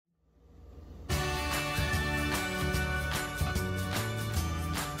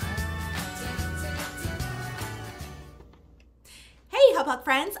Potluck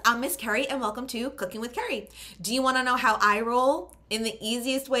friends, I'm Miss Kerri and welcome to Cooking with Kerri. Do you want to know how I roll? In the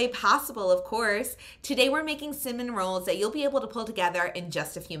easiest way possible, of course. Today we're making cinnamon rolls that you'll be able to pull together in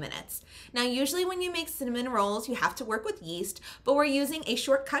just a few minutes. Now usually when you make cinnamon rolls you have to work with yeast, but we're using a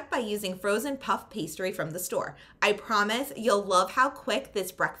shortcut by using frozen puff pastry from the store. I promise you'll love how quick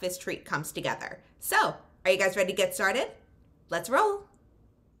this breakfast treat comes together. So, are you guys ready to get started? Let's roll!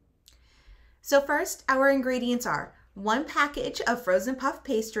 So first, our ingredients are 1 package of frozen puff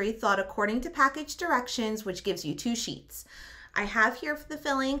pastry thawed according to package directions, which gives you 2 sheets. I have here for the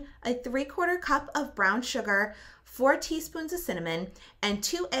filling a 3/4 cup of brown sugar, 4 teaspoons of cinnamon, and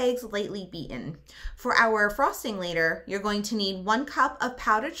 2 eggs lightly beaten. For our frosting later, you're going to need 1 cup of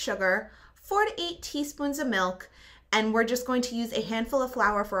powdered sugar, 4 to 8 teaspoons of milk, and we're just going to use a handful of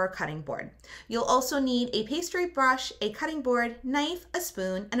flour for our cutting board. You'll also need a pastry brush, a cutting board, knife, a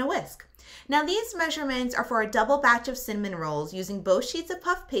spoon, and a whisk. Now these measurements are for a double batch of cinnamon rolls using both sheets of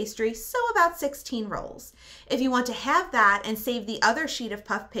puff pastry, so about 16 rolls. If you want to have that and save the other sheet of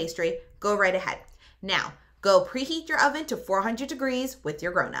puff pastry, go right ahead. Now, go preheat your oven to 400 degrees with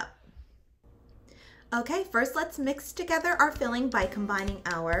your grown-up. Okay, first let's mix together our filling by combining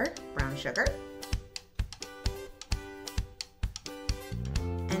our brown sugar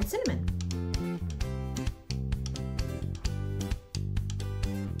and cinnamon.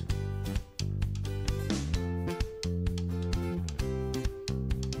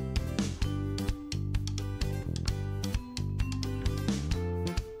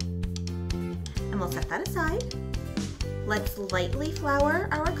 And we'll set that aside. Let's lightly flour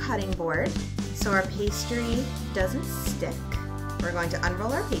our cutting board so our pastry doesn't stick. We're going to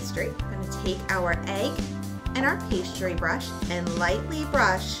unroll our pastry. We're going to take our egg and our pastry brush and lightly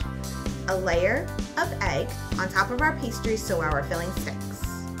brush a layer of egg on top of our pastry so our filling sticks.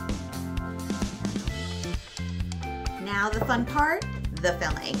 Now the fun part, the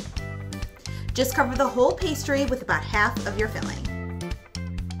filling. Just cover the whole pastry with about half of your filling.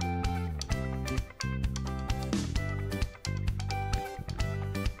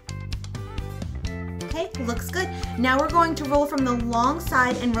 Okay, looks good. Now we're going to roll from the long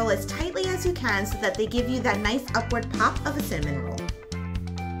side and roll as tightly as you can so that they give you that nice upward pop of a cinnamon roll.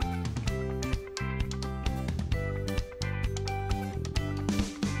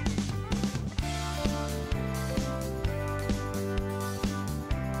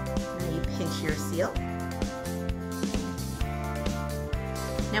 Now you pinch your seal.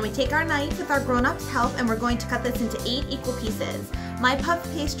 Now we take our knife with our grown-ups' help and we're going to cut this into 8 equal pieces. My puff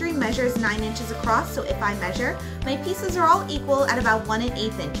pastry measures 9 inches across, so if I measure, my pieces are all equal at about 1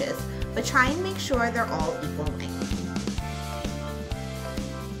 1/8 inches, but try and make sure they're all equal length.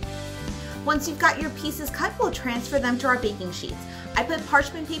 Once you've got your pieces cut, we'll transfer them to our baking sheets. I put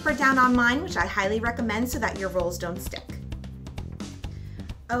parchment paper down on mine, which I highly recommend so that your rolls don't stick.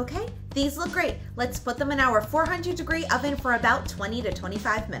 Okay, these look great. Let's put them in our 400-degree oven for about 20 to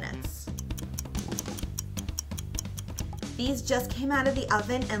 25 minutes. These just came out of the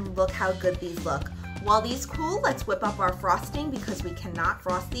oven and look how good these look. While these cool, let's whip up our frosting because we cannot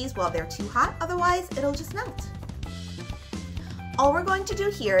frost these while they're too hot, otherwise it'll just melt. All we're going to do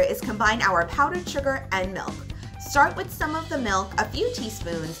here is combine our powdered sugar and milk. Start with some of the milk, a few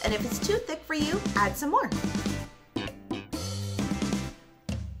teaspoons, and if it's too thick for you, add some more.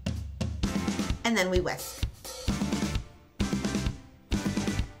 And then we whisk.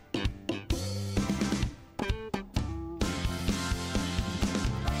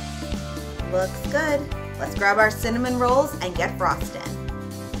 Looks good. Let's grab our cinnamon rolls and get frosted.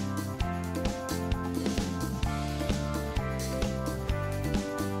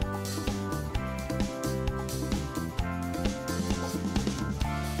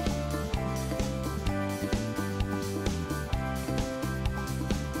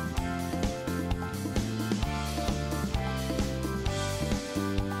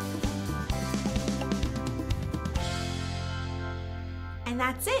 And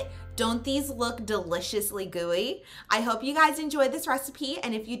that's it. Don't these look deliciously gooey? I hope you guys enjoyed this recipe,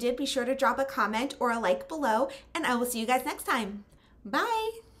 and if you did, be sure to drop a comment or a like below, and I will see you guys next time.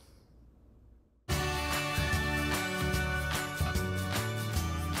 Bye!